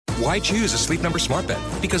Why choose a Sleep Number smart bed?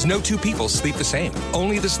 Because no two people sleep the same.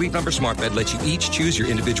 Only the Sleep Number smart bed lets you each choose your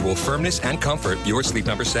individual firmness and comfort, your Sleep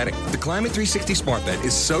Number setting. The Climate 360 smart bed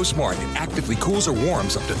is so smart it actively cools or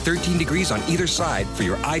warms up to 13 degrees on either side for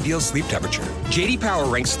your ideal sleep temperature. JD Power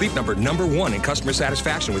ranks Sleep Number #1 in customer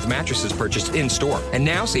satisfaction with mattresses purchased in-store. And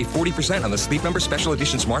now save 40% on the Sleep Number Special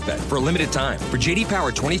Edition smart bed for a limited time. For JD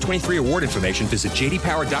Power 2023 award information, visit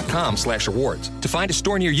jdpower.com/awards. To find a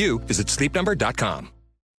store near you, visit sleepnumber.com.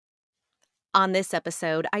 On this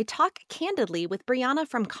episode, I talk candidly with Brianna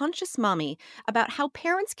from Conscious Mommy about how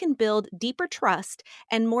parents can build deeper trust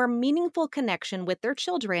and more meaningful connection with their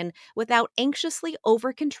children without anxiously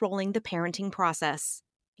over-controlling the parenting process.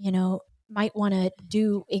 You know, might want to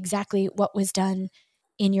do exactly what was done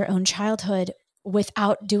in your own childhood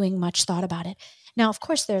without doing much thought about it. Now, of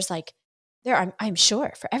course, I'm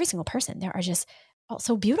sure for every single person, there are just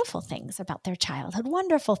also beautiful things about their childhood,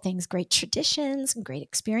 wonderful things, great traditions, great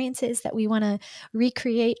experiences that we want to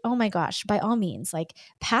recreate. Oh my gosh, by all means, like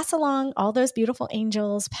pass along all those beautiful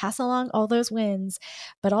angels, pass along all those wins,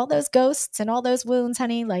 but all those ghosts and all those wounds,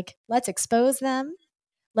 honey, like let's expose them,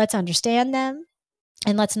 let's understand them,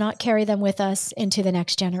 and let's not carry them with us into the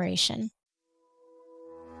next generation.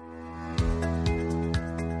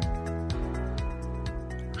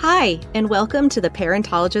 Hi, and welcome to the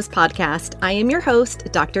Parentologist Podcast. I am your host,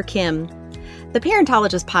 Dr. Kim. The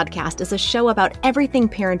Parentologist Podcast is a show about everything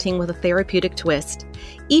parenting with a therapeutic twist.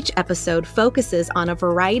 Each episode focuses on a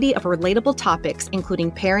variety of relatable topics,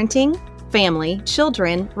 including parenting, family,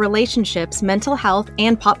 children, relationships, mental health,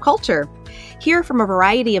 and pop culture. Hear from a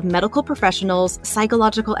variety of medical professionals,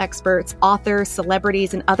 psychological experts, authors,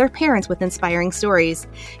 celebrities, and other parents with inspiring stories.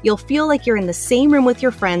 You'll feel like you're in the same room with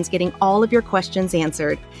your friends getting all of your questions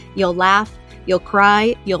answered. You'll laugh, you'll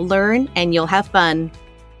cry, you'll learn, and you'll have fun.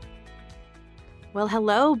 Well,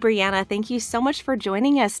 hello, Brianna. Thank you so much for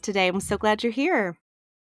joining us today. I'm so glad you're here.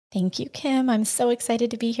 Thank you, Kim. I'm so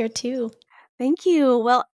excited to be here too. Thank you.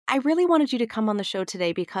 Well, I really wanted you to come on the show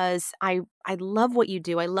today because I love what you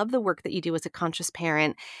do. I love the work that you do as a conscious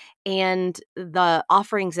parent and the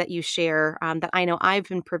offerings that you share that I know I've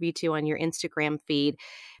been privy to on your Instagram feed.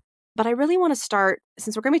 But I really want to start,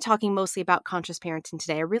 since we're going to be talking mostly about conscious parenting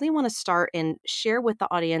today, I really want to start and share with the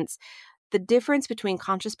audience the difference between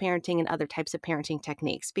conscious parenting and other types of parenting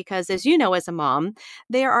techniques. Because as you know, as a mom,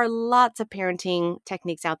 there are lots of parenting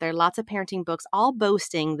techniques out there, lots of parenting books, all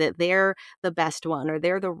boasting that they're the best one or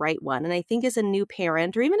they're the right one. And I think as a new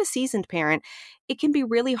parent or even a seasoned parent, it can be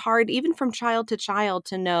really hard, even from child to child,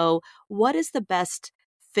 to know what is the best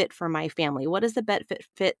fit for my family? What is the best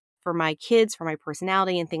fit for my kids, for my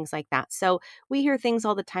personality, and things like that. So we hear things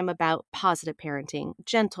all the time about positive parenting,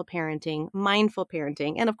 gentle parenting, mindful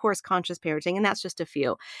parenting, and of course, conscious parenting, and that's just a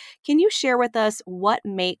few. Can you share with us what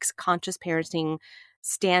makes conscious parenting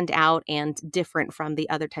stand out and different from the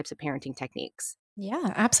other types of parenting techniques?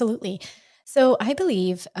 Yeah, absolutely. So I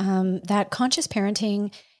believe that conscious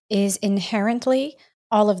parenting is inherently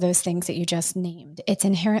all of those things that you just named. It's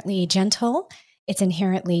inherently gentle, it's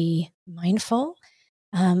inherently mindful.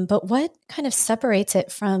 But what kind of separates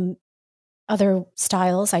it from other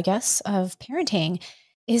styles, I guess, of parenting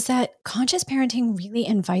is that conscious parenting really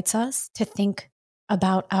invites us to think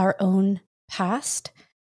about our own past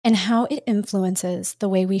and how it influences the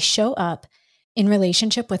way we show up in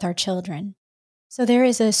relationship with our children. So there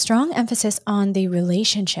is a strong emphasis on the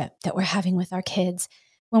relationship that we're having with our kids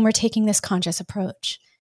when we're taking this conscious approach.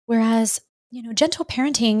 Whereas, gentle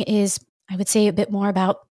parenting is, I would say, a bit more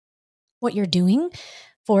about what you're doing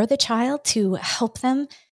for the child to help them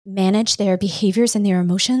manage their behaviors and their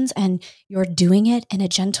emotions, and you're doing it in a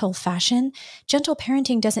gentle fashion. Gentle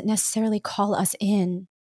parenting doesn't necessarily call us in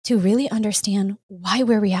to really understand why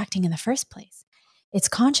we're reacting in the first place. It's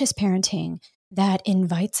conscious parenting that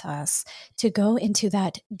invites us to go into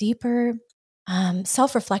that deeper,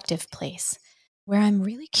 self-reflective place where I'm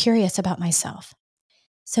really curious about myself.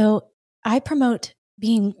 So I promote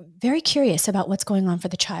being very curious about what's going on for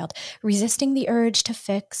the child, resisting the urge to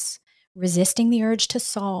fix, resisting the urge to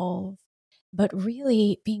solve, but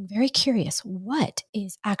really being very curious. What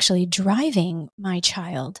is actually driving my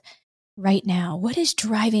child right now? What is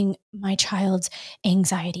driving my child's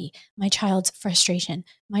anxiety, my child's frustration,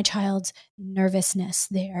 my child's nervousness,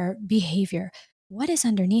 their behavior? What is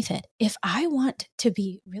underneath it? If I want to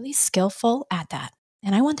be really skillful at that,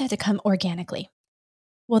 and I want that to come organically,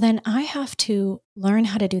 well, then I have to learn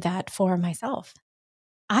how to do that for myself.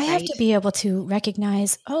 I have to be able to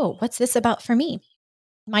recognize, oh, what's this about for me?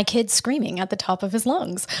 My kid's screaming at the top of his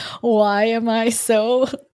lungs. Why am I so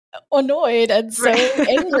annoyed and so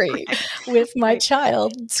angry with my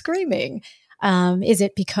child screaming? Is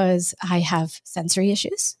it because I have sensory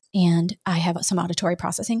issues and I have some auditory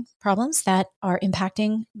processing problems that are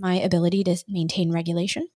impacting my ability to maintain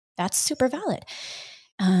regulation? That's super valid.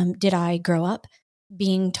 Did I grow up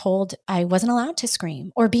being told I wasn't allowed to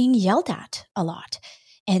scream or being yelled at a lot?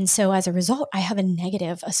 And so as a result, I have a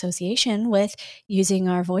negative association with using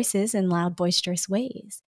our voices in loud, boisterous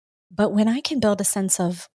ways. But when I can build a sense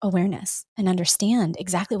of awareness and understand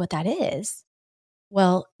exactly what that is,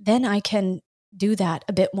 well, then I can do that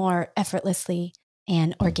a bit more effortlessly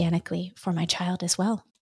and organically for my child as well.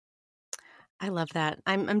 I love that.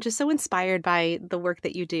 I'm just so inspired by the work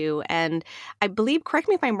that you do. And I believe, correct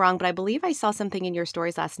me if I'm wrong, but I believe I saw something in your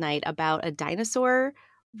stories last night about a dinosaur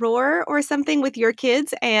roar or something with your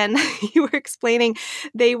kids. And you were explaining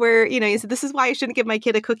they were, you said, this is why I shouldn't give my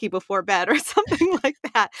kid a cookie before bed or something like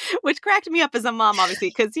that, which cracked me up as a mom, obviously,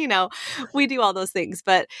 because, we do all those things.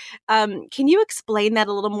 But can you explain that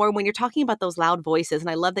a little more when you're talking about those loud voices? And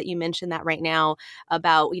I love that you mentioned that right now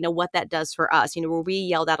about, what that does for us, were we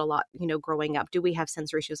yelled at a lot, growing up? Do we have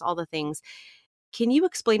sensory issues? All the things. Can you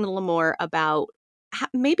explain a little more about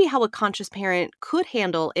maybe how a conscious parent could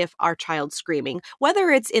handle if our child's screaming, whether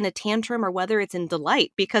it's in a tantrum or whether it's in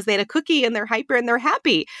delight because they had a cookie and they're hyper and they're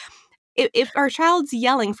happy? If our child's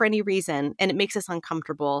yelling for any reason and it makes us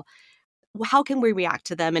uncomfortable, how can we react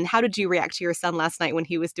to them? And how did you react to your son last night when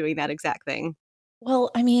he was doing that exact thing?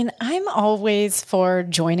 Well, I mean, I'm always for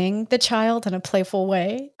joining the child in a playful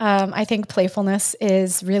way. I think playfulness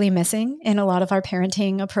is really missing in a lot of our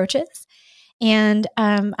parenting approaches. And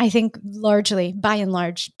I think largely, by and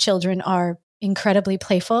large, children are incredibly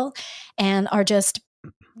playful and are just,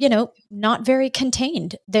 not very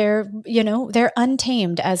contained. They're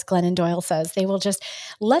untamed, as Glennon Doyle says. They will just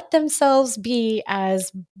let themselves be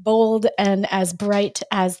as bold and as bright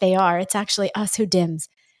as they are. It's actually us who dims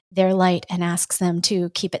their light and asks them to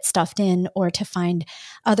keep it stuffed in or to find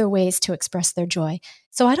other ways to express their joy.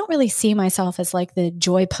 So I don't really see myself as like the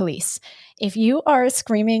joy police. If you are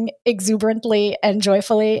screaming exuberantly and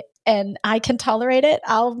joyfully and I can tolerate it,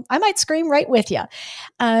 I might scream right with you.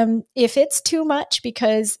 If it's too much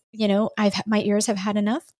because, my ears have had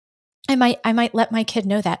enough, I might let my kid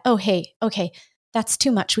know that, oh, hey, okay, that's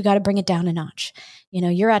too much. We got to bring it down a notch.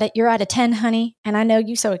 You're at a 10, honey, and I know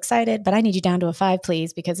you're so excited, but I need you down to a 5,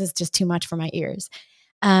 please, because it's just too much for my ears.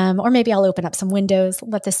 Or maybe I'll open up some windows,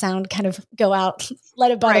 let the sound kind of go out,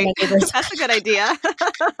 let it bother my neighbors. That's a good idea.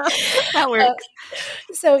 That works.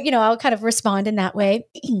 So, I'll kind of respond in that way.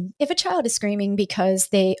 If a child is screaming because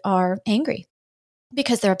they are angry,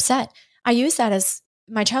 because they're upset, I use that as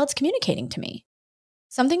my child's communicating to me.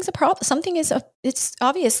 Something's a problem. It's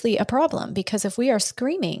obviously a problem, because if we are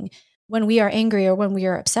screaming when we are angry or when we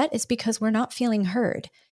are upset, it's because we're not feeling heard.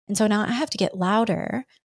 And so now I have to get louder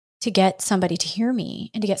to get somebody to hear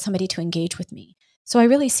me and to get somebody to engage with me. So I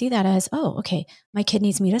really see that as, oh, okay, my kid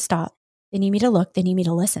needs me to stop. They need me to look. They need me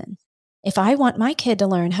to listen. If I want my kid to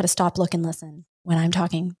learn how to stop, look, and listen when I'm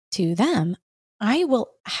talking to them, I will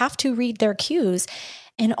have to read their cues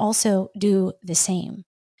and also do the same.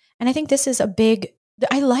 And I think this is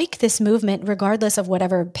I like this movement, regardless of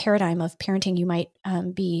whatever paradigm of parenting you might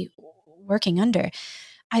be working under.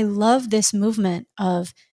 I love this movement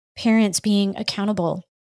of parents being accountable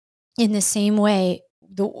in the same way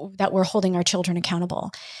that we're holding our children accountable.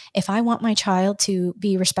 If I want my child to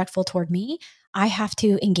be respectful toward me, I have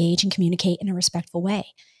to engage and communicate in a respectful way.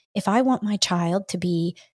 If I want my child to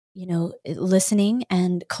be, listening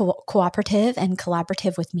and cooperative and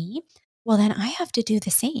collaborative with me, well, then I have to do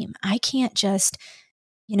the same. I can't just,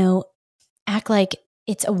 act like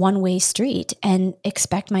it's a one-way street and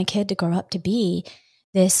expect my kid to grow up to be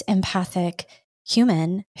this empathic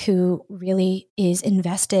human who really is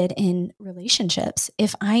invested in relationships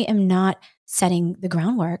if I am not setting the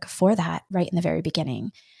groundwork for that right in the very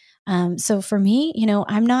beginning. So for me,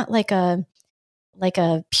 I'm not like a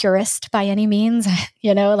purist by any means.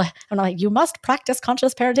 I'm not like, you must practice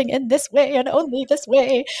conscious parenting in this way and only this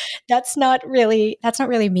way. That's not really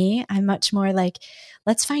me. I'm much more like,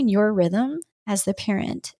 let's find your rhythm as the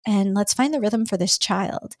parent, and let's find the rhythm for this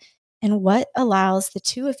child, and what allows the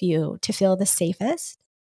two of you to feel the safest,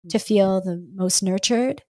 to feel the most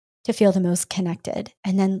nurtured, to feel the most connected.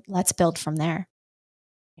 And then let's build from there.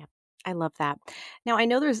 Yeah, I love that. Now, I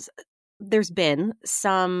know there's been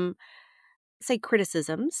some, say,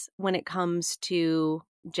 criticisms when it comes to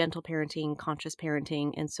gentle parenting, conscious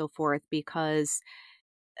parenting, and so forth, because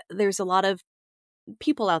there's a lot of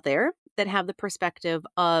people out there that have the perspective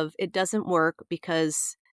of it doesn't work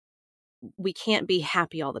because we can't be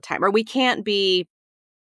happy all the time, or we can't be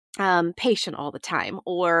patient all the time,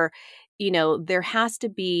 or there has to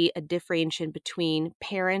be a differentiation between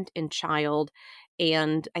parent and child.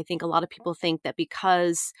 And I think a lot of people think that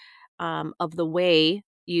because of the way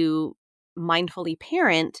you mindfully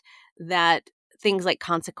parent, that things like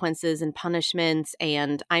consequences and punishments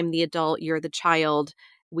and I'm the adult, you're the child,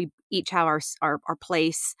 we each have our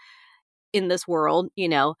place in this world,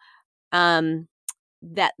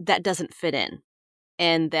 that doesn't fit in,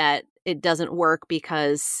 and that it doesn't work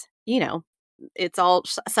because, it's all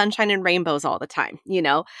sunshine and rainbows all the time.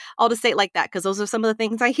 I'll just say it like that because those are some of the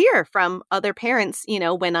things I hear from other parents,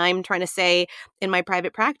 when I'm trying to say in my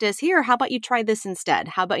private practice, here, how about you try this instead?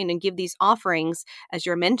 How about, give these offerings, as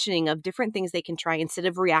you're mentioning, of different things they can try instead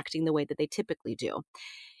of reacting the way that they typically do.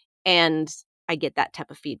 And I get that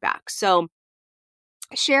type of feedback. So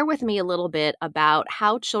share with me a little bit about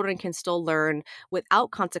how children can still learn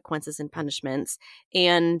without consequences and punishments.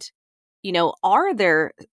 And,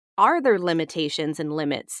 are there limitations and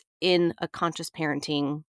limits in a conscious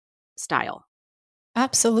parenting style?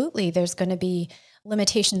 Absolutely. There's going to be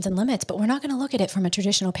limitations and limits, but we're not going to look at it from a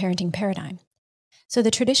traditional parenting paradigm. So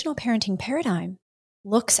the traditional parenting paradigm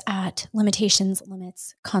looks at limitations,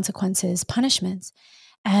 limits, consequences, punishments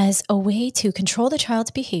as a way to control the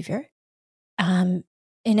child's behavior in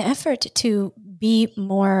an effort to be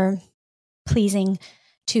more pleasing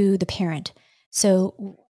to the parent.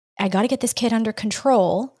 So I got to get this kid under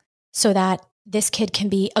control so that this kid can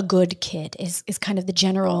be a good kid is kind of the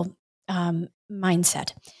general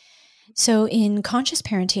mindset. So in conscious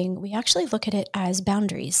parenting, we actually look at it as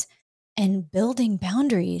boundaries and building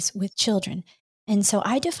boundaries with children. And so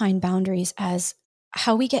I define boundaries as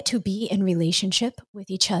how we get to be in relationship with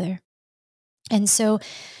each other. And so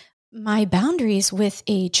my boundaries with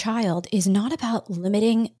a child is not about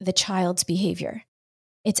limiting the child's behavior.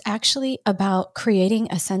 It's actually about creating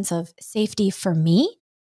a sense of safety for me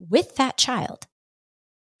with that child.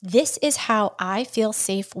 This is how I feel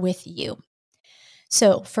safe with you.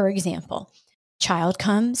 So, for example, child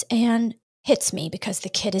comes and hits me because the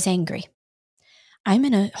kid is angry. I'm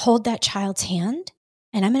going to hold that child's hand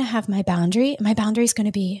and I'm going to have my boundary. My boundary is going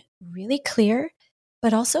to be really clear,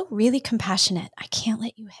 but also really compassionate. I can't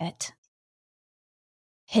let you hit.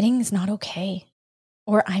 Hitting is not okay,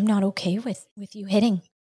 or I'm not okay with you hitting.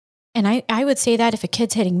 And I would say that if a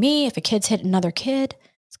kid's hitting me, if a kid's hit another kid,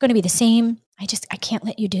 it's going to be the same. I can't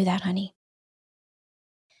let you do that, honey.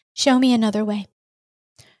 Show me another way.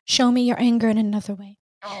 Show me your anger in another way.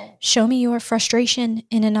 Show me your frustration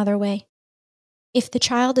in another way. If the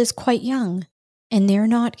child is quite young and they're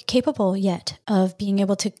not capable yet of being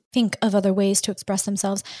able to think of other ways to express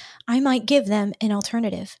themselves, I might give them an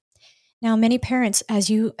alternative. Now, many parents, as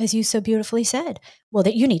you so beautifully said, well,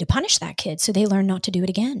 that you need to punish that kid so they learn not to do it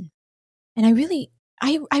again. And I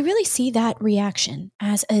really see that reaction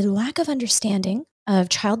as a lack of understanding of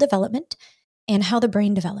child development and how the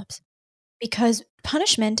brain develops. Because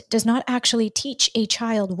punishment does not actually teach a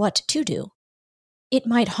child what to do. It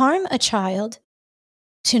might harm a child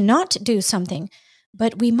to not do something,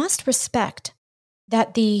 but we must respect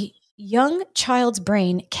that the young child's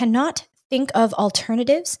brain cannot think of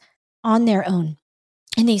alternatives on their own.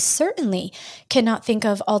 And they certainly cannot think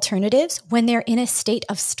of alternatives when they're in a state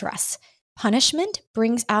of stress. Punishment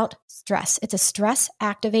brings out stress. It's a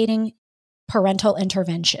stress-activating parental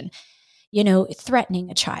intervention. Threatening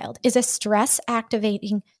a child is a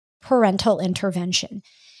stress-activating parental intervention.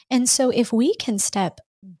 And so if we can step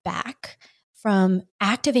back from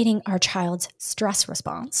activating our child's stress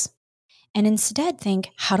response and instead think,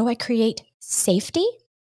 how do I create safety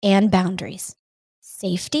and boundaries?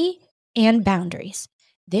 Safety and boundaries.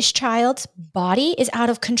 This child's body is out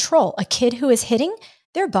of control. A kid who is hitting,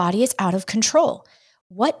 their body is out of control.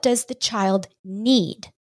 What does the child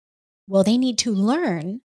need? Well, they need to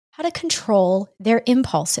learn how to control their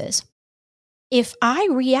impulses. If I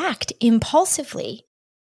react impulsively,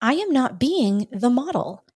 I am not being the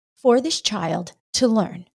model for this child to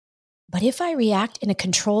learn. But if I react in a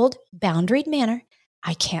controlled, boundaried manner,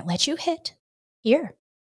 I can't let you hit. Here,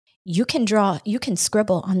 you can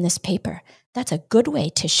scribble on this paper. That's a good way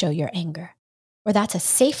to show your anger. Or that's a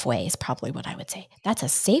safe way is probably what I would say. That's a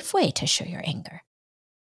safe way to show your anger.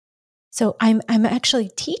 So I'm actually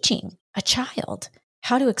teaching a child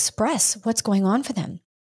how to express what's going on for them.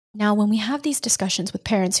 Now, when we have these discussions with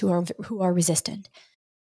parents who are resistant,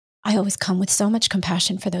 I always come with so much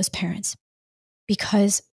compassion for those parents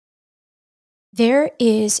because there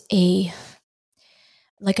is a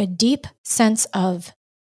deep sense of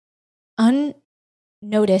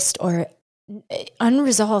unnoticed or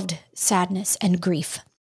unresolved sadness and grief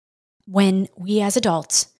when we as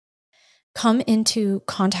adults come into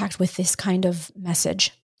contact with this kind of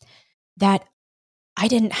message that I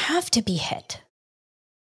didn't have to be hit.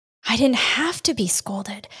 I didn't have to be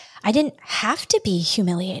scolded. I didn't have to be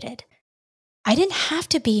humiliated. I didn't have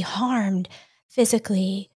to be harmed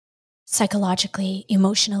physically, psychologically,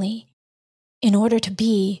 emotionally in order to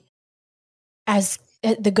be as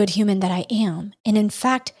the good human that I am. And in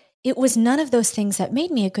fact, it was none of those things that made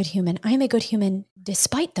me a good human. I'm a good human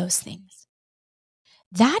despite those things.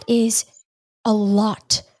 That is a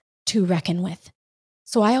lot to reckon with.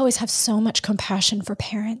 So I always have so much compassion for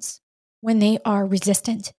parents when they are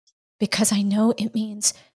resistant, because I know it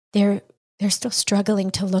means they're still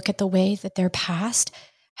struggling to look at the way that their past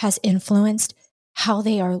has influenced how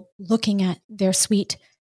they are looking at their sweet,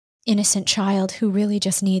 innocent child who really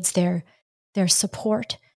just needs their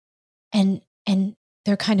support. And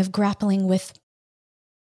they're kind of grappling with,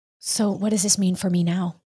 so what does this mean for me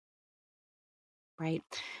now? Right.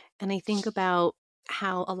 And I think about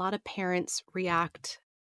how a lot of parents react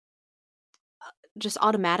just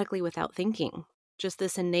automatically without thinking. Just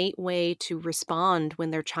this innate way to respond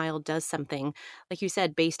when their child does something, like you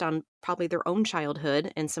said, based on probably their own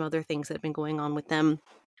childhood and some other things that have been going on with them,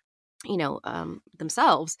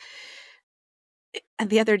 themselves. And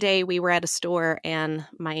the other day we were at a store and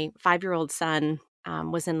my 5-year-old son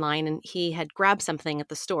was in line and he had grabbed something at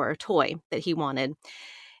the store, a toy that he wanted.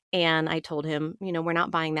 And I told him, we're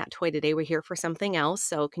not buying that toy today. We're here for something else.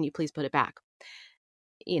 So can you please put it back?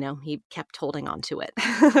 He kept holding on to it.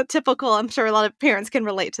 Typical. I'm sure a lot of parents can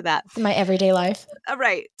relate to that. My everyday life.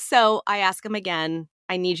 Right. So I asked him again,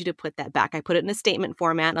 I need you to put that back. I put it in a statement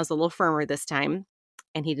format and I was a little firmer this time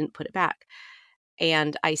and he didn't put it back.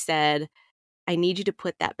 And I said, I need you to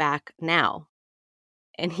put that back now.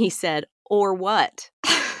 And he said, or what?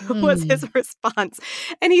 Was his response.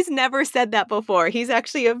 And he's never said that before. He's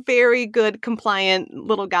actually a very good, compliant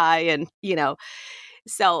little guy. And,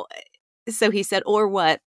 so he said, or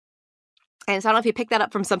what? And so I don't know if he picked that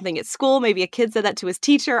up from something at school. Maybe a kid said that to his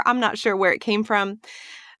teacher. I'm not sure where it came from.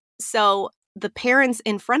 So the parents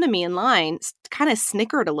in front of me in line kind of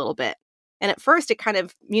snickered a little bit. And at first it kind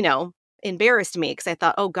of, embarrassed me because I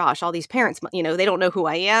thought, oh gosh, all these parents, they don't know who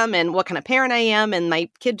I am and what kind of parent I am. And my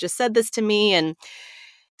kid just said this to me. And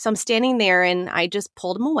so I'm standing there and I just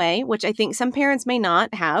pulled him away, which I think some parents may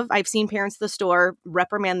not have. I've seen parents at the store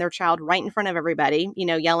reprimand their child right in front of everybody,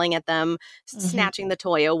 yelling at them, snatching the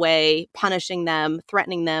toy away, punishing them,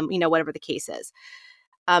 threatening them, whatever the case is,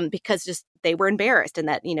 because just they were embarrassed and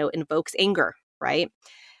that, invokes anger, right?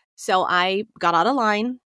 So I got out of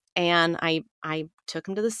line and I took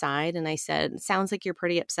him to the side and I said, sounds like you're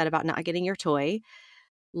pretty upset about not getting your toy.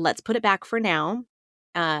 Let's put it back for now.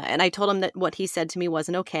 And I told him that what he said to me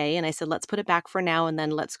wasn't okay. And I said, let's put it back for now. And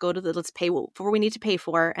then let's pay for what we need to pay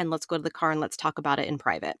for. And let's go to the car and let's talk about it in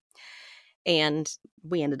private. And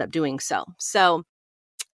we ended up doing so. So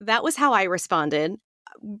that was how I responded.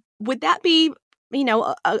 Would that be,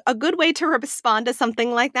 a good way to respond to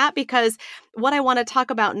something like that? Because what I want to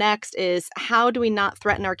talk about next is how do we not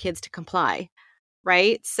threaten our kids to comply?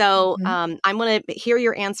 Right. So I'm going to hear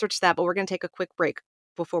your answer to that, but we're going to take a quick break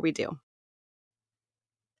before we do.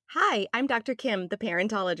 Hi, I'm Dr. Kim, the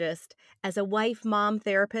parentologist. As a wife, mom,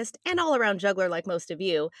 therapist, and all-around juggler like most of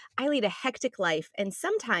you, I lead a hectic life, and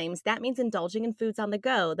sometimes that means indulging in foods on the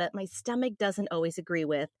go that my stomach doesn't always agree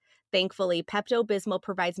with. Thankfully, Pepto-Bismol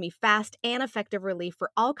provides me fast and effective relief for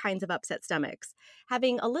all kinds of upset stomachs.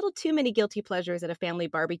 Having a little too many guilty pleasures at a family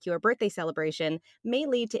barbecue or birthday celebration may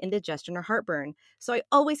lead to indigestion or heartburn, so I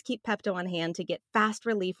always keep Pepto on hand to get fast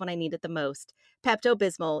relief when I need it the most.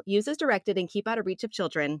 Pepto-Bismol, use as directed and keep out of reach of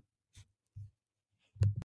children.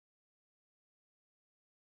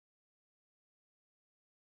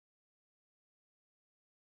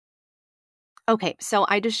 Okay, so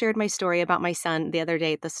I just shared my story about my son the other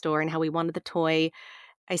day at the store and how he wanted the toy.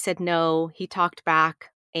 I said no, he talked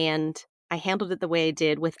back, and I handled it the way I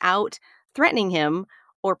did without threatening him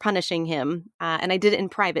or punishing him. And I did it in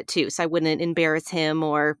private too, so I wouldn't embarrass him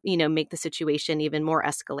or, make the situation even more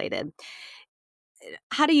escalated.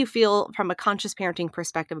 How do you feel from a conscious parenting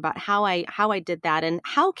perspective about how I did that, and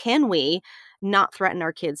how can we not threaten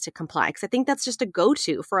our kids to comply? Because I think that's just a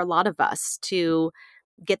go-to for a lot of us to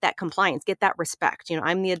get that compliance, get that respect.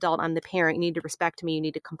 I'm the adult, I'm the parent. You need to respect me. You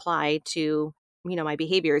need to comply to, my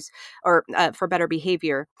behaviors or for better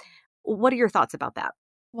behavior. What are your thoughts about that?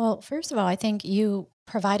 Well, first of all, I think you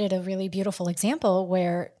provided a really beautiful example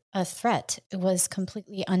where a threat was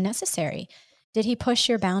completely unnecessary. Did he push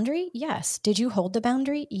your boundary? Yes. Did you hold the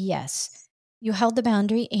boundary? Yes. You held the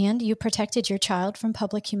boundary and you protected your child from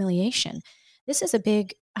public humiliation. This is a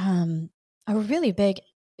really big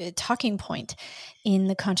talking point in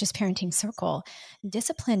the conscious parenting circle.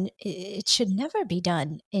 Discipline, it should never be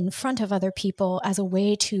done in front of other people as a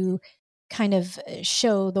way to kind of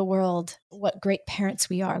show the world what great parents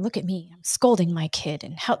we are. Look at me, I'm scolding my kid,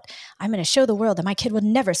 and how I'm going to show the world that my kid will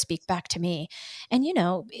never speak back to me. And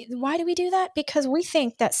why do we do that? Because we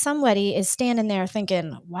think that somebody is standing there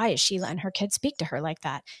thinking, why is she letting her kid speak to her like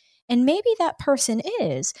that? And maybe that person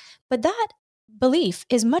is, but that belief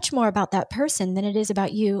is much more about that person than it is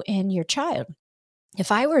about you and your child.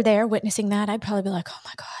 If I were there witnessing that, I'd probably be like, oh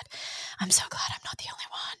my God, I'm so glad I'm not the only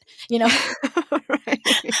one. Right.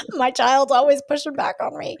 My child's always pushing back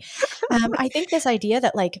on me. I think this idea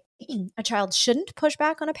that like a child shouldn't push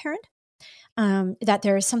back on a parent, that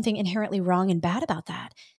there is something inherently wrong and bad about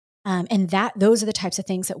that. And that those are the types of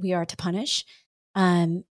things that we are to punish,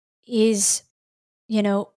 is,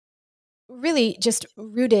 really just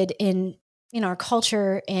rooted in our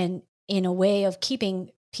culture and in a way of keeping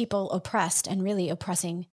people oppressed and really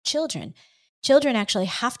oppressing children. Children actually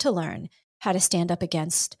have to learn how to stand up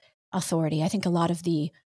against authority. I think a lot of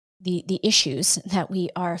the issues that we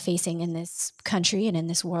are facing in this country and in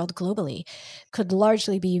this world globally could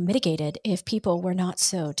largely be mitigated if people were not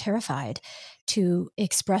so terrified to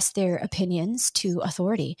express their opinions to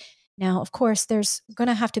authority. Now, of course, there's going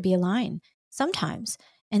to have to be a line sometimes.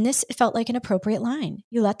 And this felt like an appropriate line.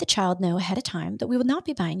 You let the child know ahead of time that we will not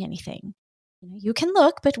be buying anything. You can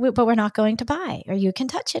look, but we're not going to buy. Or you can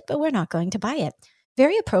touch it, but we're not going to buy it.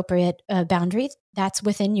 Very appropriate boundary that's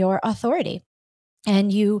within your authority.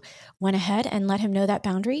 And you went ahead and let him know that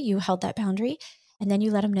boundary. You held that boundary. And then you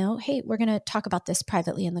let him know, hey, we're going to talk about this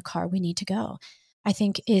privately in the car. We need to go. I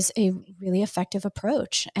think is a really effective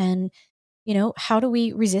approach. And, how do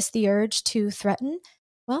we resist the urge to threaten?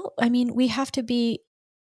 Well, we have to be,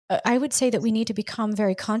 I would say that we need to become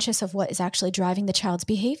very conscious of what is actually driving the child's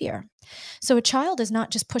behavior. So a child is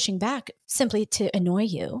not just pushing back simply to annoy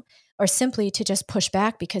you or simply to just push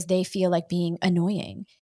back because they feel like being annoying.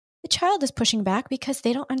 The child is pushing back because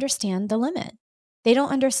they don't understand the limit. They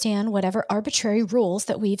don't understand whatever arbitrary rules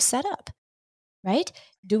that we've set up, right?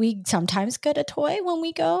 Do we sometimes get a toy when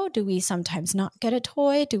we go? Do we sometimes not get a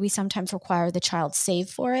toy? Do we sometimes require the child save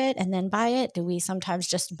for it and then buy it? Do we sometimes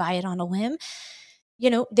just buy it on a whim?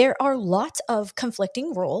 There are lots of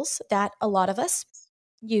conflicting rules that a lot of us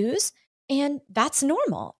use, and that's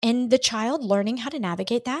normal. And the child learning how to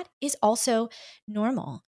navigate that is also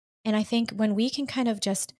normal. And I think when we can kind of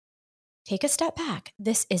just take a step back,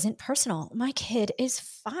 this isn't personal. My kid is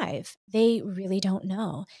 5. They really don't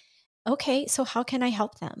know. Okay, so how can I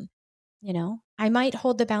help them? I might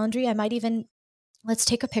hold the boundary. I might even, let's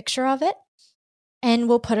take a picture of it and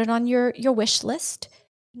we'll put it on your wish list.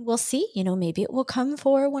 We'll see, maybe it will come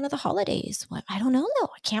for one of the holidays. Well, I don't know though.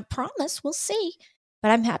 I can't promise. We'll see. But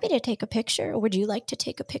I'm happy to take a picture. Would you like to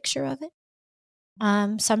take a picture of it?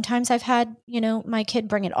 Sometimes I've had, my kid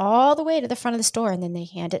bring it all the way to the front of the store and then they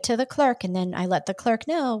hand it to the clerk and then I let the clerk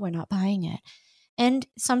know we're not buying it. And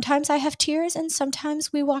sometimes I have tears and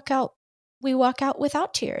sometimes we walk out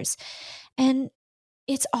without tears. And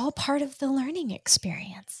it's all part of the learning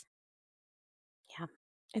experience.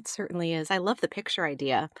 It certainly is. I love the picture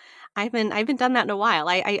idea. I haven't done that in a while.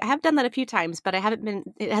 I have done that a few times, but it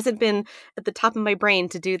hasn't been at the top of my brain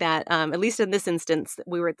to do that. At least in this instance,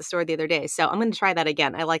 we were at the store the other day. So I'm going to try that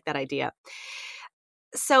again. I like that idea.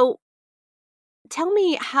 So tell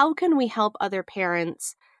me, how can we help other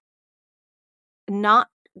parents not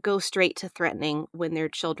go straight to threatening when their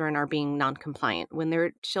children are being non-compliant, when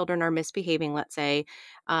their children are misbehaving? Let's say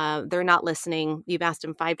they're not listening. You've asked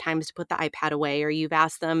them 5 times to put the iPad away, or you've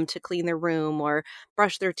asked them to clean their room or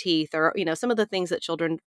brush their teeth, or, some of the things that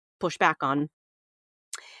children push back on.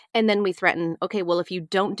 And then we threaten, okay, well, if you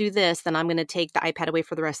don't do this, then I'm going to take the iPad away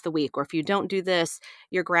for the rest of the week. Or if you don't do this,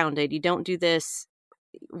 you're grounded. You don't do this,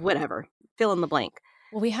 whatever, fill in the blank.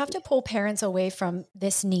 Well, we have to pull parents away from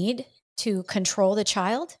this need to control the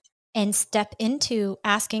child and step into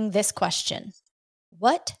asking this question: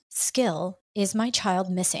 what skill is my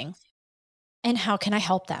child missing? And how can I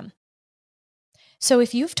help them? So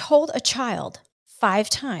if you've told a child 5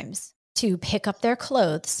 times to pick up their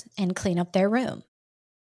clothes and clean up their room,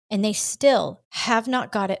 and they still have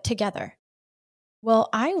not got it together, well,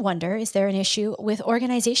 I wonder, is there an issue with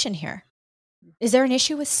organization here? Is there an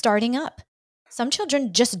issue with starting up? Some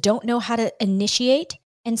children just don't know how to initiate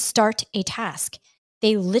and start a task.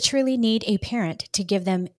 They literally need a parent to give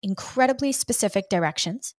them incredibly specific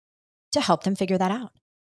directions to help them figure that out.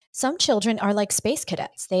 Some children are like space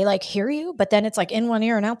cadets. They hear you, but then it's in one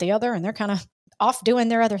ear and out the other, and they're kind of off doing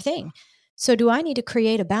their other thing. So do I need to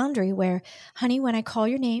create a boundary where, honey, when I call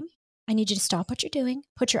your name, I need you to stop what you're doing,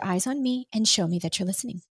 put your eyes on me, and show me that you're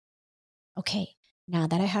listening? Okay, now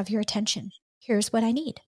that I have your attention, here's what I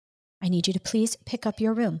need. I need you to please pick up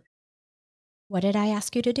your room. What did I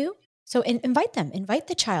ask you to do? So invite them, invite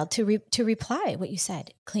the child to reply what you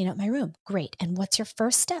said. Clean up my room. Great. And what's your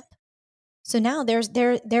first step? So now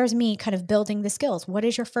there's me kind of building the skills. What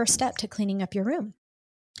is your first step to cleaning up your room?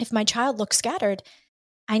 If my child looks scattered,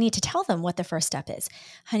 I need to tell them what the first step is.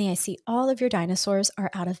 Honey, I see all of your dinosaurs are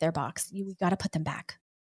out of their box. We got to put them back.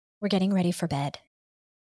 We're getting ready for bed.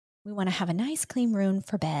 We want to have a nice clean room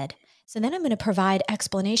for bed. So then I'm going to provide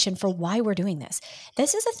explanation for why we're doing this.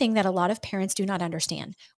 This is a thing that a lot of parents do not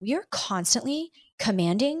understand. We are constantly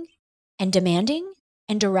commanding and demanding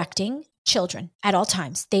and directing children at all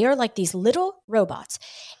times. They are like these little robots.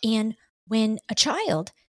 And when a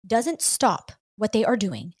child doesn't stop what they are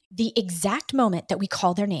doing the exact moment that we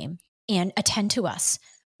call their name and attend to us,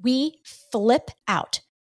 we flip out.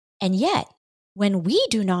 And yet, when we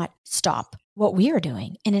do not stop what we are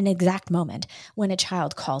doing in an exact moment, when a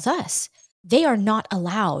child calls us, they are not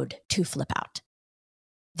allowed to flip out.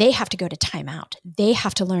 They have to go to timeout. They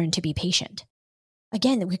have to learn to be patient.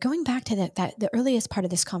 Again, we're going back to the earliest part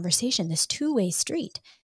of this conversation, this two-way street.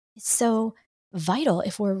 It's so vital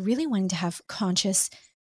if we're really wanting to have conscious,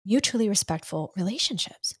 mutually respectful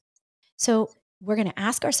relationships. So we're going to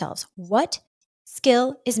ask ourselves, what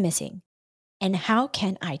skill is missing? And how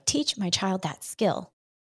can I teach my child that skill?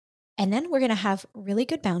 And then we're going to have really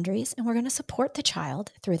good boundaries and we're going to support the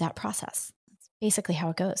child through that process. That's basically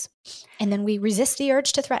how it goes. And then we resist the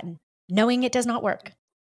urge to threaten, knowing it does not work.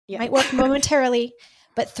 It might work momentarily,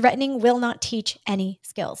 but threatening will not teach any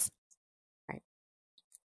skills.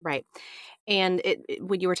 Right. And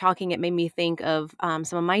when you were talking, it made me think of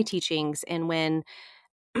some of my teachings. And when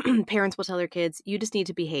parents will tell their kids, you just need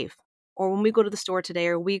to behave. Or when we go to the store today,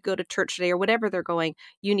 or we go to church today, or whatever they're going,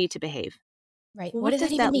 you need to behave. Right. Well, what does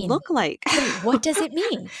that even mean? Look like? What does it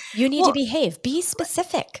mean? You need to behave. Be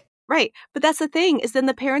specific. Right. But that's the thing, is then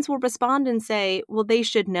the parents will respond and say, well, they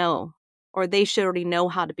should know, or they should already know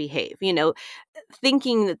how to behave,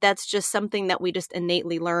 thinking that that's just something that we just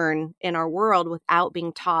innately learn in our world without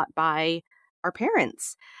being taught by our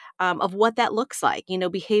parents. Of what that looks like.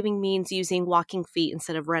 Behaving means using walking feet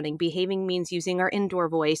instead of running. Behaving means using our indoor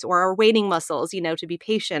voice or our waiting muscles, to be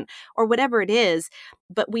patient or whatever it is.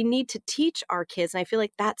 But we need to teach our kids. And I feel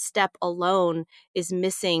like that step alone is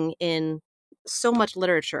missing in so much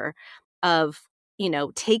literature of,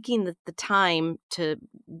 taking the time to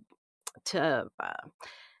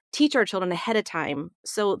teach our children ahead of time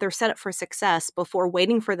so they're set up for success before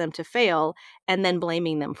waiting for them to fail and then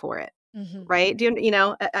blaming them for it. Mm-hmm. Right?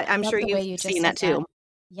 I'm sure you've seen that too.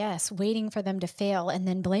 Yes, waiting for them to fail and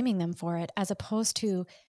then blaming them for it, as opposed to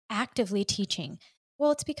actively teaching.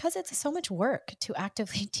 Well, it's because it's so much work to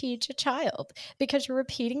actively teach a child, because you're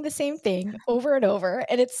repeating the same thing over and over,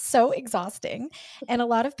 and it's so exhausting. And a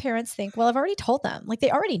lot of parents think, well, I've already told them, like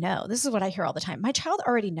they already know. This is what I hear all the time. My child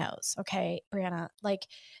already knows. Okay, Brianna, like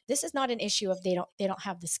this is not an issue of they don't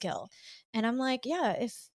have the skill. And I'm like, yeah,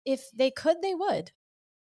 if they could, they would.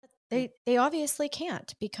 They obviously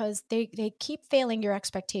can't, because they keep failing your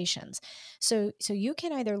expectations. So you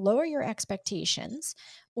can either lower your expectations,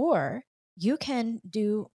 or you can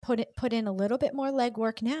put in a little bit more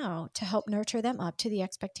legwork now to help nurture them up to the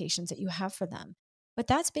expectations that you have for them. But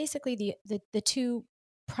that's basically the two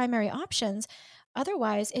primary options.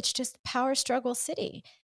 Otherwise, it's just power struggle city.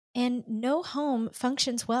 And no home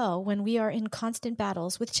functions well when we are in constant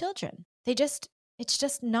battles with children. It's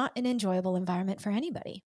just not an enjoyable environment for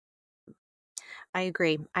anybody. I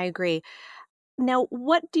agree. Now,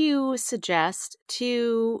 what do you suggest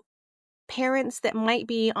to parents that might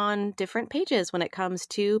be on different pages when it comes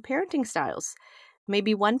to parenting styles?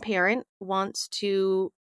 Maybe one parent wants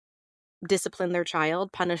to discipline their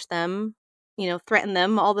child, punish them, threaten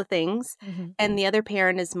them, all the things. Mm-hmm. And the other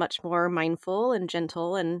parent is much more mindful and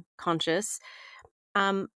gentle and conscious.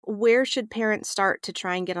 Where should parents start to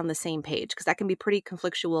try and get on the same page? Because that can be pretty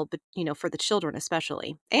conflictual, but for the children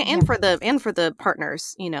especially, and for the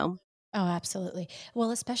partners, Oh, absolutely.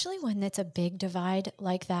 Well, especially when it's a big divide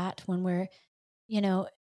like that, when we're, there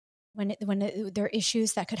are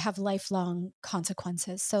issues that could have lifelong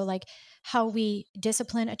consequences. So like how we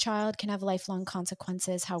discipline a child can have lifelong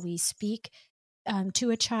consequences. How we speak to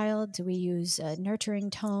a child, do we use a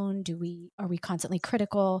nurturing tone? Are we constantly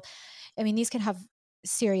critical? I mean, these can have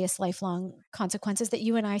serious lifelong consequences that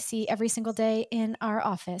you and I see every single day in our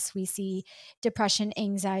office. We see depression,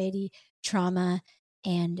 anxiety, trauma,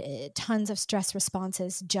 and tons of stress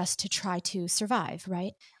responses just to try to survive,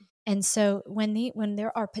 right? And so when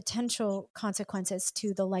there are potential consequences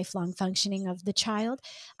to the lifelong functioning of the child,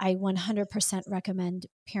 I 100% recommend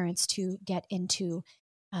parents to get into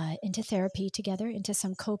into therapy together, into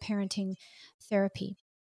some co-parenting therapy.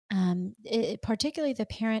 Particularly the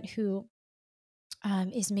parent who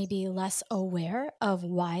is maybe less aware of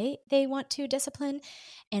why they want to discipline.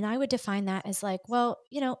 And I would define that as like, well,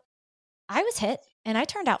 I was hit and I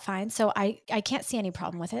turned out fine. So I can't see any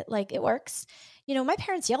problem with it. Like it works. My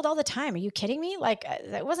parents yelled all the time. Are you kidding me? Like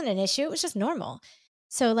that wasn't an issue. It was just normal.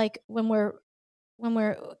 So like when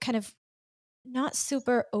we're kind of not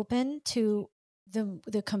super open to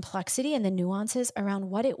the complexity and the nuances around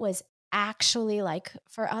what it was actually like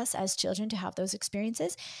for us as children to have those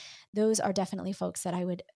experiences, those are definitely folks that I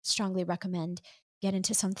would strongly recommend get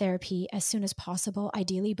into some therapy as soon as possible,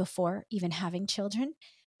 ideally before even having children.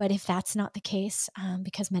 But if that's not the case,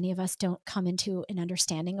 because many of us don't come into an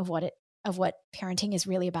understanding of what parenting is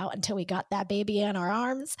really about until we got that baby in our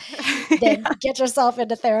arms, then get yourself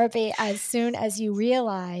into therapy as soon as you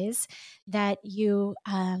realize that you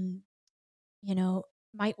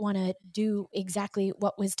might want to do exactly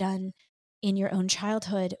what was done in your own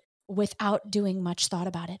childhood without doing much thought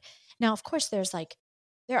about it. Now, of course,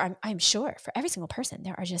 I'm sure for every single person,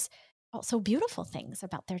 there are just also beautiful things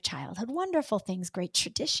about their childhood, wonderful things, great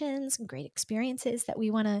traditions, great experiences that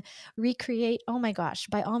we want to recreate. Oh my gosh,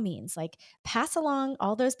 by all means, like pass along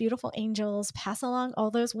all those beautiful angels, pass along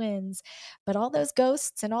all those wins, but all those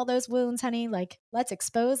ghosts and all those wounds, honey, like let's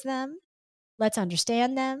expose them, let's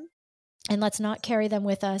understand them, and let's not carry them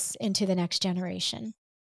with us into the next generation.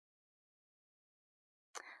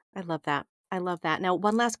 I love that. I love that. Now,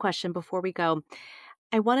 one last question before we go.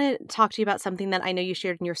 I want to talk to you about something that I know you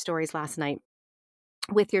shared in your stories last night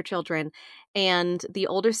with your children. And the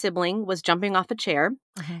older sibling was jumping off a chair,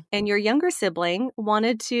 and your younger sibling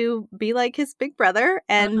wanted to be like his big brother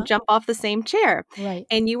and jump off the same chair. Right.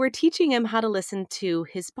 And you were teaching him how to listen to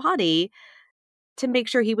his body to make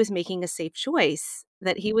sure he was making a safe choice,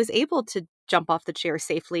 that he was able to jump off the chair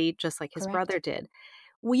safely, just like his brother did.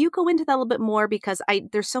 Will you go into that a little bit more? Because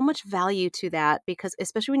there's so much value to that, because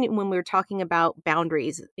especially when we were talking about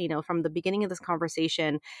boundaries, from the beginning of this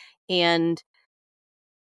conversation. And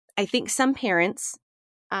I think some parents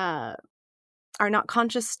are not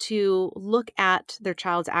conscious to look at their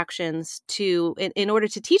child's actions in order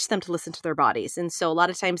to teach them to listen to their bodies. And so a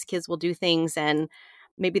lot of times kids will do things and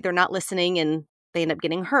maybe they're not listening and they end up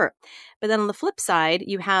getting hurt. But then on the flip side,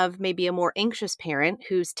 you have maybe a more anxious parent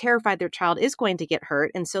who's terrified their child is going to get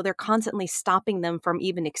hurt. And so they're constantly stopping them from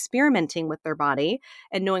even experimenting with their body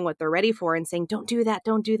and knowing what they're ready for and saying, don't do that,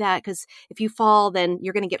 because if you fall, then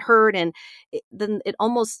you're going to get hurt. And then it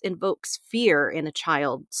almost invokes fear in a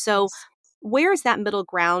child. So where's that middle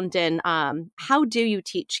ground, and how do you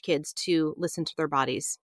teach kids to listen to their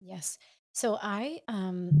bodies? Yes. So I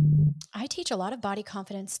teach a lot of body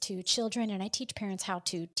confidence to children, and I teach parents how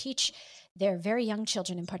to teach their very young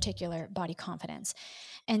children in particular body confidence.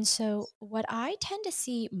 And so what I tend to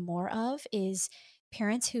see more of is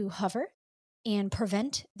parents who hover and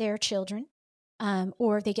prevent their children,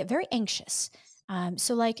 or they get very anxious.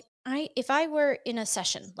 So like if I were in a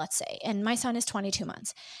session, let's say, and my son is 22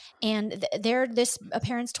 months and a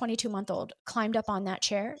parent's 22-month-old climbed up on that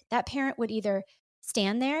chair, that parent would either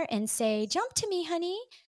stand there and say, jump to me, honey,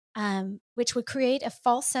 which would create a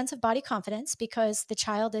false sense of body confidence, because the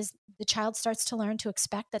child starts to learn to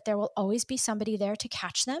expect that there will always be somebody there to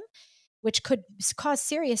catch them, which could cause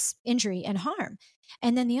serious injury and harm.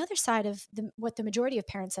 And then the other side of what the majority of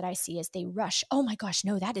parents that I see is they rush. Oh my gosh,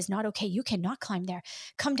 no, that is not okay. You cannot climb there.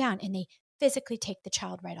 Come down. And they physically take the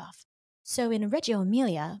child right off. So in Reggio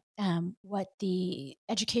Emilia, what the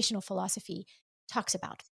educational philosophy talks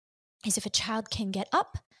about is if a child can get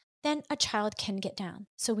up, then a child can get down.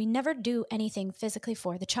 So we never do anything physically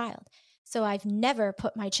for the child. So I've never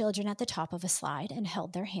put my children at the top of a slide and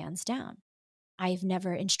held their hands down. I've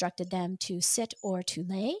never instructed them to sit or to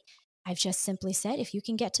lay. I've just simply said, if you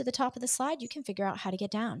can get to the top of the slide, you can figure out how to get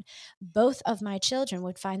down. Both of my children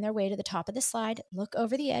would find their way to the top of the slide, look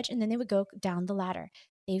over the edge, and then they would go down the ladder.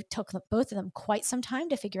 They took both of them quite some time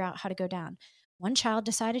to figure out how to go down. One child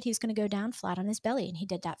decided he was going to go down flat on his belly, and he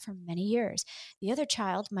did that for many years. The other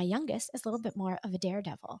child, my youngest, is a little bit more of a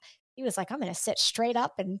daredevil. He was like, I'm going to sit straight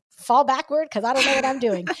up and fall backward because I don't know what I'm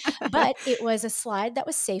doing. But it was a slide that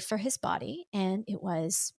was safe for his body, and it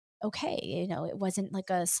was okay. It wasn't like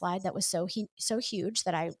a slide that was so huge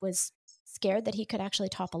that I was scared that he could actually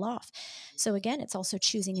topple off. So again, it's also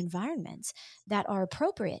choosing environments that are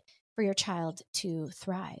appropriate for your child to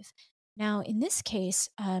thrive. Now, in this case,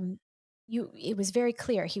 it was very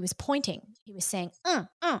clear. He was pointing. He was saying,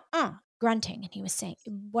 grunting. And he was saying,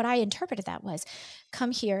 what I interpreted that was,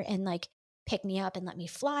 come here and like pick me up and let me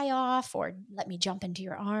fly off or let me jump into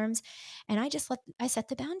your arms. And I set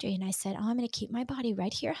the boundary and I said, oh, I'm going to keep my body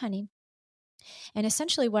right here, honey. And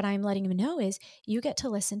essentially what I'm letting him know is you get to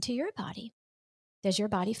listen to your body. Does your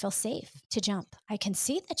body feel safe to jump? I can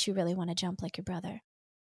see that you really want to jump like your brother.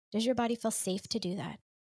 Does your body feel safe to do that?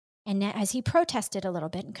 And as he protested a little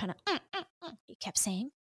bit and kind of, he kept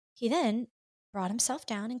saying, he then brought himself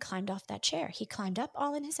down and climbed off that chair. He climbed up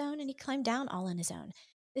all on his own and he climbed down all on his own.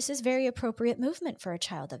 This is very appropriate movement for a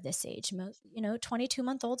child of this age.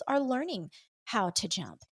 22-month-olds are learning how to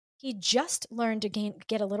jump. He just learned to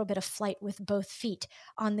get a little bit of flight with both feet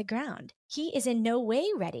on the ground. He is in no way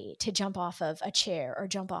ready to jump off of a chair or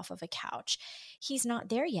jump off of a couch. He's not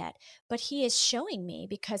there yet, but he is showing me,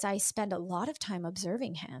 because I spend a lot of time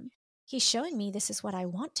observing him, he's showing me this is what I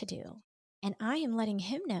want to do. And I am letting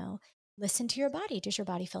him know, listen to your body. Does your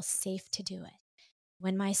body feel safe to do it?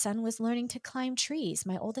 When my son was learning to climb trees,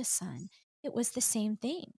 my oldest son, it was the same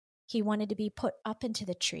thing. He wanted to be put up into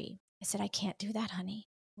the tree. I said, I can't do that, honey.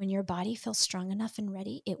 When your body feels strong enough and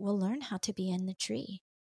ready, it will learn how to be in the tree.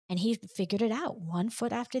 And he figured it out, one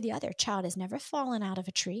foot after the other. Child has never fallen out of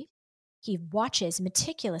a tree. He watches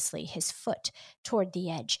meticulously his foot toward the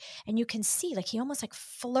edge. And you can see, like, he almost like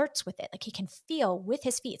flirts with it. Like he can feel with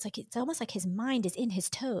his feet. It's almost like his mind is in his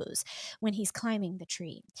toes when he's climbing the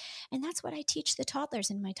tree. And that's what I teach the toddlers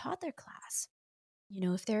in my toddler class.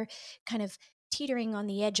 If they're kind of teetering on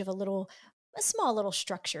the edge of a small little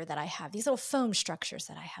structure that I have, these little foam structures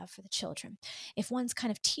that I have for the children. If one's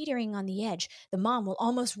kind of teetering on the edge, the mom will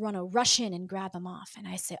almost rush in and grab them off. And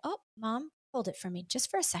I say, oh, Mom, hold it for me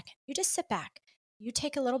just for a second. You just sit back. You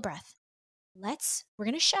take a little breath. We're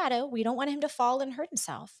going to shadow. We don't want him to fall and hurt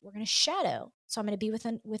himself. We're going to shadow. So I'm going to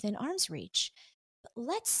be within arm's reach. But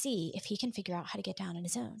let's see if he can figure out how to get down on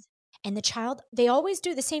his own. And the child, they always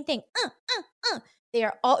do the same thing.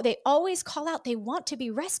 They always call out. They want to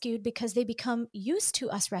be rescued because they become used to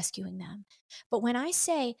us rescuing them. But when I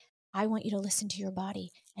say, I want you to listen to your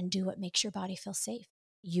body and do what makes your body feel safe,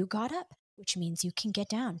 you got up, which means you can get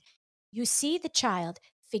down. You see the child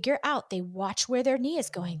figure out. They watch where their knee is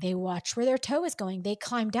going. They watch where their toe is going. They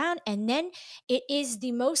climb down, and then it is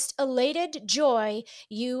the most elated joy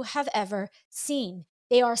you have ever seen.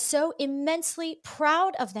 They are so immensely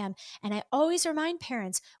proud of them. And I always remind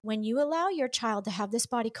parents, when you allow your child to have this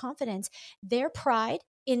body confidence, their pride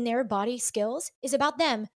in their body skills is about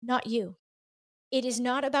them, not you. It is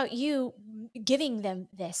not about you giving them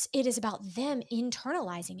this. It is about them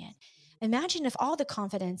internalizing it. Imagine if all the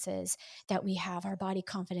confidences that we have, our body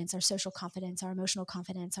confidence, our social confidence, our emotional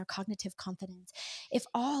confidence, our cognitive confidence, if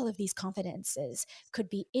all of these confidences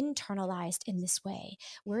could be internalized in this way,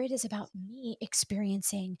 where it is about me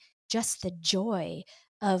experiencing just the joy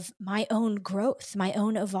of my own growth, my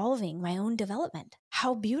own evolving, my own development.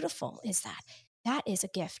 How beautiful is that? That is a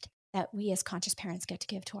gift that we as conscious parents get to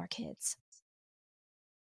give to our kids.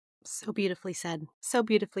 So beautifully said. So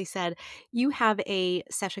beautifully said. You have a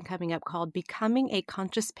session coming up called Becoming a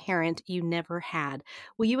Conscious Parent You Never Had.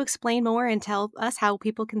 Will you explain more and tell us how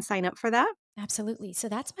people can sign up for that? Absolutely. So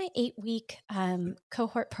that's my 8-week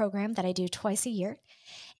cohort program that I do twice a year.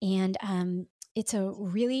 And it's a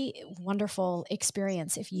really wonderful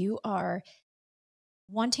experience if you are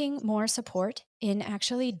wanting more support in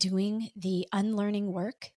actually doing the unlearning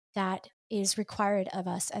work that is required of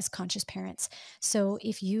us as conscious parents. So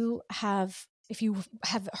if you have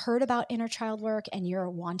heard about inner child work and you're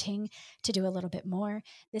wanting to do a little bit more,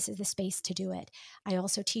 this is the space to do it. I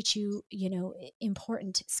also teach you,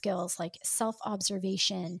 important skills like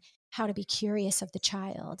self-observation, how to be curious of the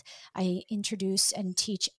child. I introduce and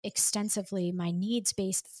teach extensively my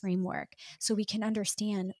needs-based framework so we can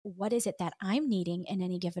understand what is it that I'm needing in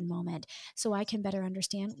any given moment, so I can better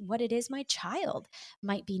understand what it is my child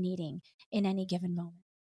might be needing in any given moment.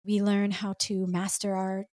 We learn how to master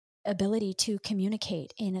our ability to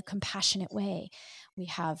communicate in a compassionate way. We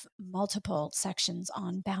have multiple sections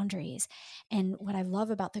on boundaries. And what I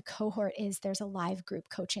love about the cohort is there's a live group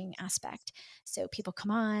coaching aspect. So people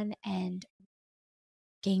come on and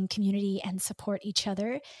gain community and support each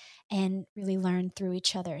other and really learn through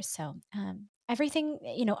each other. So everything,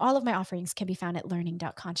 all of my offerings can be found at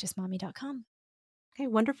learning.consciousmommy.com. Okay,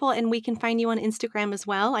 wonderful. And we can find you on Instagram as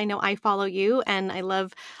well. I know I follow you and I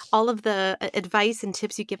love all of the advice and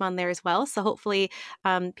tips you give on there as well. So hopefully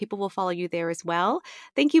people will follow you there as well.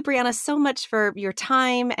 Thank you, Brianna, so much for your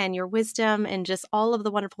time and your wisdom and just all of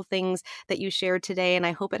the wonderful things that you shared today. And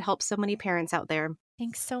I hope it helps so many parents out there.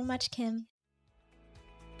 Thanks so much, Kim.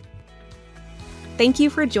 Thank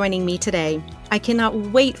you for joining me today. I cannot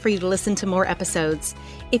wait for you to listen to more episodes.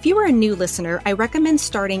 If you are a new listener, I recommend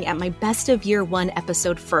starting at my Best of Year 1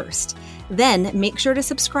 episode first. Then make sure to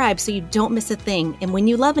subscribe so you don't miss a thing. And when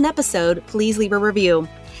you love an episode, please leave a review.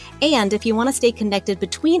 And if you want to stay connected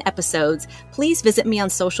between episodes, please visit me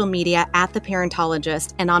on social media at The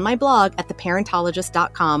Parentologist and on my blog at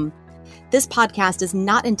theparentologist.com. This podcast is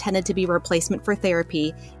not intended to be a replacement for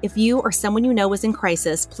therapy. If you or someone you know is in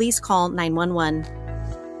crisis, please call 911.